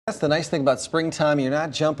That's the nice thing about springtime. You're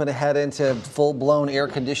not jumping ahead into full-blown air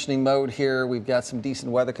conditioning mode here. We've got some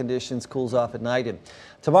decent weather conditions, cools off at night. And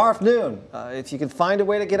tomorrow afternoon, if you can find a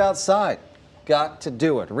way to get outside, got to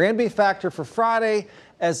do it. Rain B factor for Friday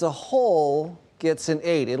as a whole gets an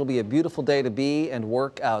 8. It'll be a beautiful day to be and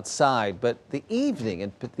work outside. But the evening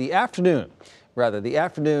and the afternoon,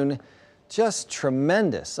 just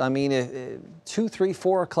tremendous. I mean, 2, 3,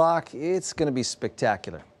 4 o'clock, it's going to be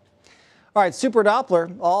spectacular. All right, Super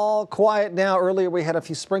Doppler, all quiet now. Earlier we had a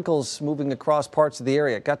few sprinkles moving across parts of the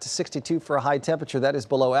area. It got to 62 for a high temperature. That is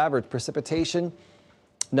below average. Precipitation?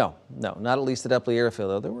 No, not at least at Epley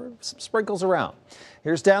Airfield, though. There were some sprinkles around.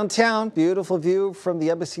 Here's downtown. Beautiful view from the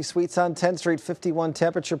Embassy Suites on 10th Street. 51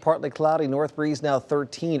 temperature, partly cloudy. North breeze now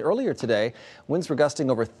 13. Earlier today, winds were gusting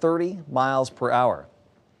over 30 miles per hour.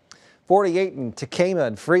 48 in Tekamah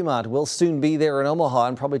and Fremont. Will soon be there in Omaha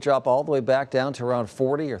and probably drop all the way back down to around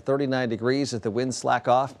 40 or 39 degrees as the winds slack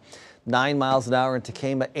off. 9 miles an hour in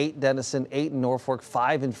Tekamah, 8 in Denison, 8 in Norfolk,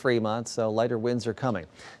 5 in Fremont, so lighter winds are coming.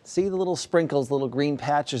 See the little sprinkles, little green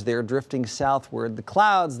patches there drifting southward. The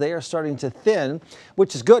clouds, they are starting to thin,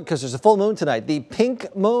 which is good because there's a full moon tonight. The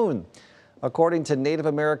pink moon, according to Native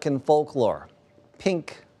American folklore.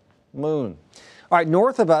 Pink moon. All right,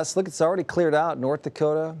 north of us, look, it's already cleared out. North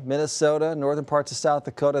Dakota, Minnesota, northern parts of South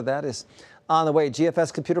Dakota, that is on the way.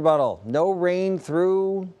 GFS computer model, no rain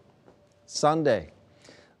through Sunday.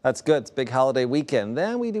 That's good. It's a big holiday weekend.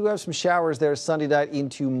 Then we do have some showers there Sunday night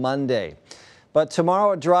into Monday. But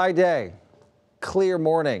tomorrow, a dry day, clear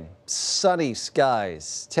morning, sunny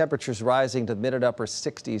skies, temperatures rising to the mid and upper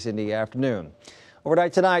 60s in the afternoon.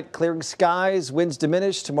 Overnight tonight, clearing skies, winds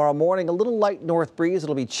diminish. Tomorrow morning, a little light north breeze.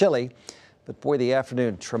 It'll be chilly. But boy, the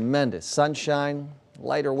afternoon, tremendous sunshine,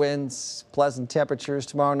 lighter winds, pleasant temperatures.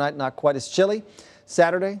 Tomorrow night, not quite as chilly.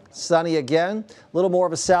 Saturday, sunny again. A little more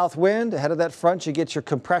of a south wind. Ahead of that front, you get your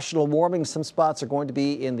compressional warming. Some spots are going to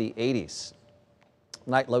be in the 80s.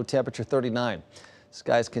 Night low temperature 39.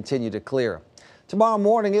 Skies continue to clear. Tomorrow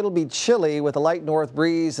morning, it'll be chilly with a light north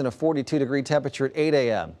breeze and a 42-degree temperature at 8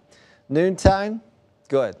 a.m. Noontime,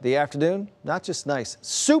 good. The afternoon, not just nice,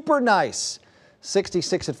 super nice.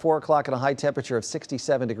 66 at 4 o'clock and a high temperature of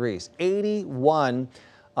 67 degrees. 81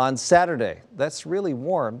 on Saturday. That's really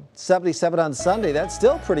warm. 77 on Sunday. That's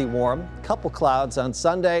still pretty warm. Couple clouds on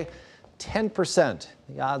Sunday. 10%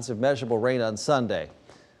 the odds of measurable rain on Sunday.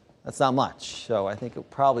 That's not much. So I think it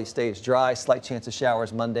probably stays dry. Slight chance of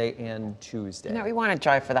showers Monday and Tuesday. No, we want it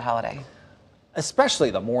dry for the holiday. Especially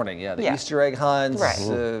the morning. Yeah, the Easter egg hunts,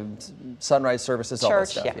 right. sunrise services, all that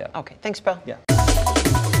stuff. Yeah. Okay. Thanks, Bill. Yeah.